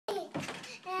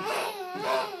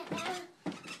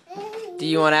Do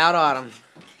you want out, Autumn?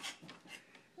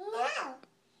 No.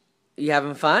 You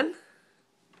having fun?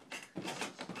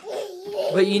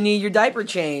 But you need your diaper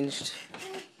changed.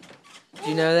 Do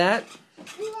you know that?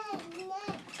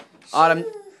 Autumn,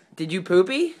 did you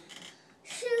poopy?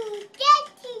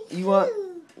 You want?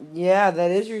 Yeah, that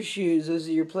is your shoes. Those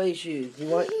are your play shoes.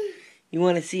 You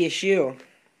want to see a shoe?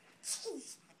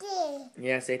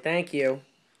 Yeah, say thank you.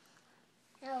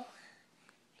 No.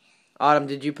 Autumn,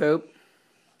 did you poop?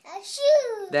 A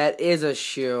shoe. That is a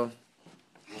shoe.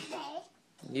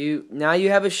 Now you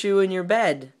have a shoe in your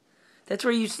bed. That's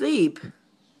where you sleep.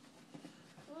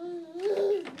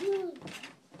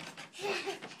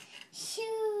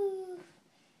 Shoe.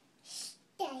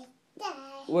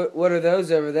 What are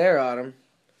those over there, Autumn?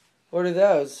 What are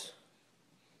those?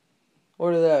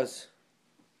 What are those?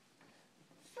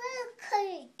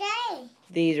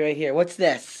 These right here. What's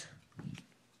this?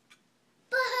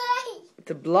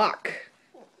 It's a block.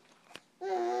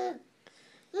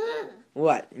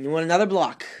 What? You want another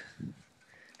block?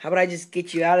 How about I just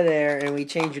get you out of there and we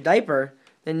change your diaper,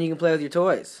 then you can play with your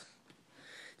toys.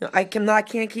 No, I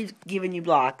can't keep giving you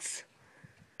blocks.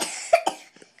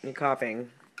 You're coughing.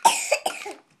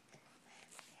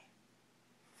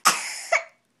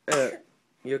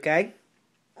 You okay?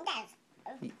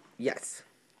 Yes.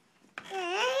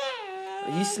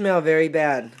 You smell very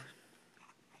bad.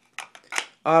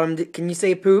 Autumn, can you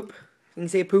say poop? Can you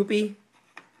say poopy?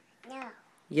 No.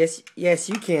 Yes,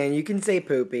 you can. You can say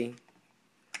poopy.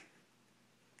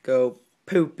 Go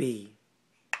poopy.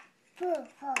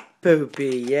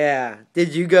 Poopy, yeah.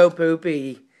 Did you go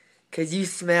poopy? 'Cause you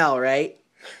smell, right?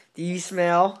 Do you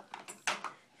smell?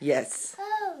 Yes.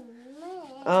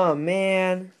 Oh,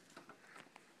 man.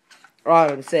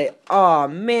 Autumn, say, oh,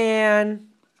 man.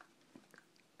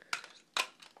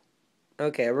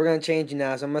 Okay, we're going to change you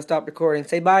now, so I'm going to stop recording.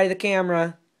 Say bye to the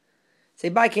camera. Say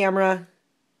bye, camera.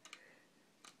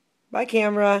 Bye,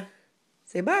 camera.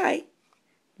 Say bye.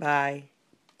 Bye.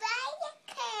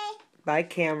 Bye, Bye,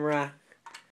 camera.